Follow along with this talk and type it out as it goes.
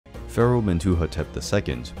Pharaoh Mentuhotep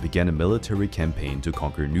II began a military campaign to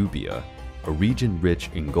conquer Nubia, a region rich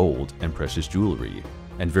in gold and precious jewelry,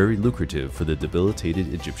 and very lucrative for the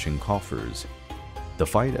debilitated Egyptian coffers. The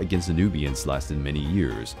fight against the Nubians lasted many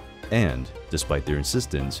years, and, despite their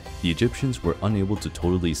insistence, the Egyptians were unable to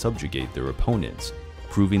totally subjugate their opponents,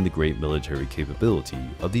 proving the great military capability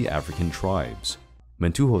of the African tribes.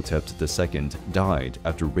 Mentuhotep II died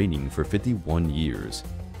after reigning for 51 years.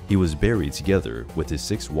 He was buried together with his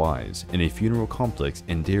 6 wives in a funeral complex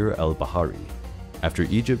in Deir el-Bahari. After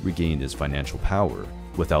Egypt regained its financial power,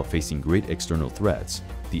 without facing great external threats,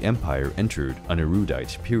 the empire entered an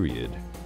erudite period.